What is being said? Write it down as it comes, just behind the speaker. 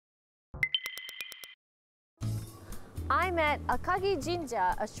I'm at Akagi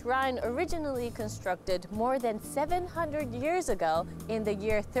Jinja, a shrine originally constructed more than 700 years ago in the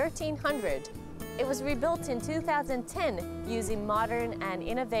year 1300. It was rebuilt in 2010 using modern and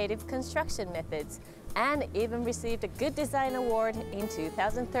innovative construction methods and even received a Good Design Award in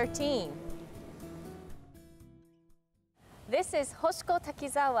 2013. This is Hoshiko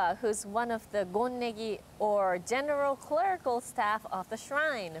Takizawa, who's one of the gonnegi, or general clerical staff of the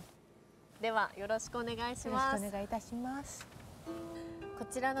shrine. ではよろしくお願いします。よろしくお願いいたします。こ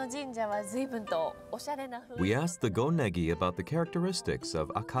ちらの神社は随分とおしゃれな雰囲気。 We asked the gonnegi about the characteristics of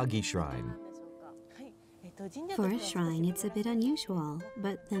Akagi Shrine. For a shrine, it's a bit unusual,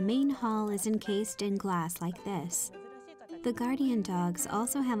 but the main hall is encased in glass like this. The guardian dogs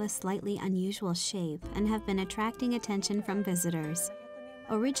also have a slightly unusual shape and have been attracting attention from visitors.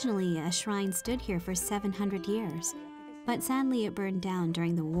 Originally, a shrine stood here for 700 years, but sadly it burned down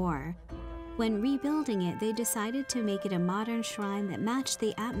during the war. When rebuilding it, they decided to make it a modern shrine that matched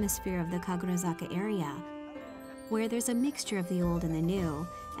the atmosphere of the Kagurazaka area, where there's a mixture of the old and the new,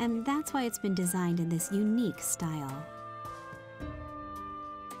 and that's why it's been designed in this unique style.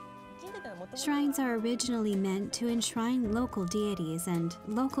 Shrines are originally meant to enshrine local deities, and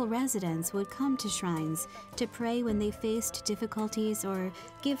local residents would come to shrines to pray when they faced difficulties or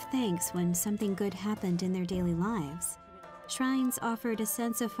give thanks when something good happened in their daily lives. Shrines offered a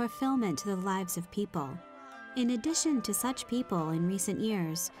sense of fulfillment to the lives of people. In addition to such people in recent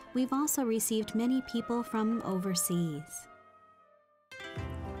years, we've also received many people from overseas.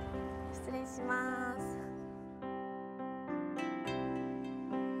 失礼します。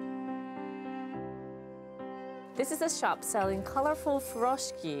 This is a shop selling colorful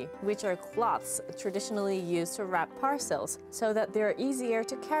furoshiki, which are cloths traditionally used to wrap parcels so that they're easier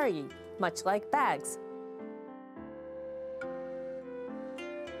to carry, much like bags.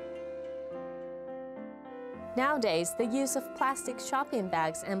 Nowadays, the use of plastic shopping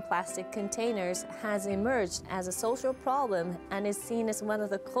bags and plastic containers has emerged as a social problem and is seen as one of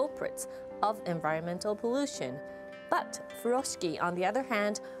the culprits of environmental pollution. But furoshiki, on the other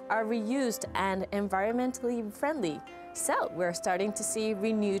hand, are reused and environmentally friendly, so we're starting to see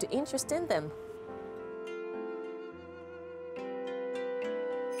renewed interest in them.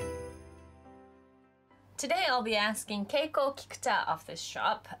 Today I'll be asking Keiko Kikuta of this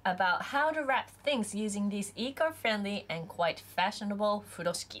shop about how to wrap things using these eco-friendly and quite fashionable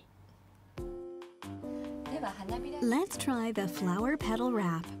furoshiki. Let's try the flower petal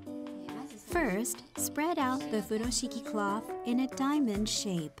wrap. First, spread out the furoshiki cloth in a diamond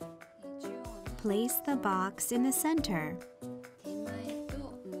shape. Place the box in the center.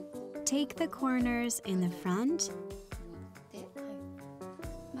 Take the corners in the front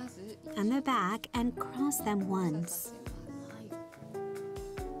and the back and cross them once.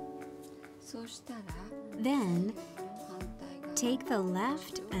 Then, take the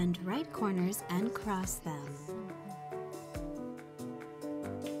left and right corners and cross them.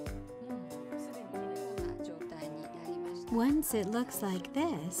 Once it looks like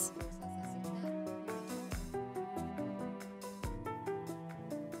this,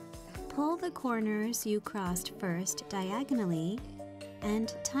 pull the corners you crossed first diagonally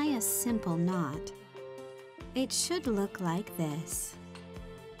and tie a simple knot. It should look like this.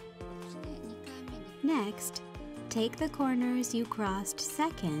 Next, take the corners you crossed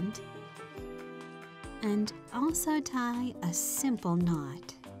second and also tie a simple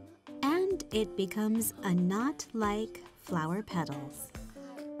knot. And it becomes a knot-like flower petals.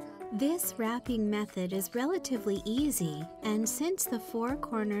 This wrapping method is relatively easy, and since the four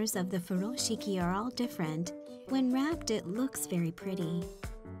corners of the furoshiki are all different, when wrapped it looks very pretty.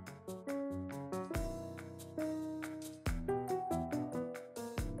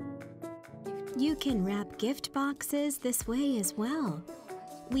 You can wrap gift boxes this way as well.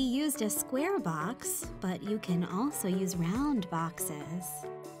 We used a square box, but you can also use round boxes.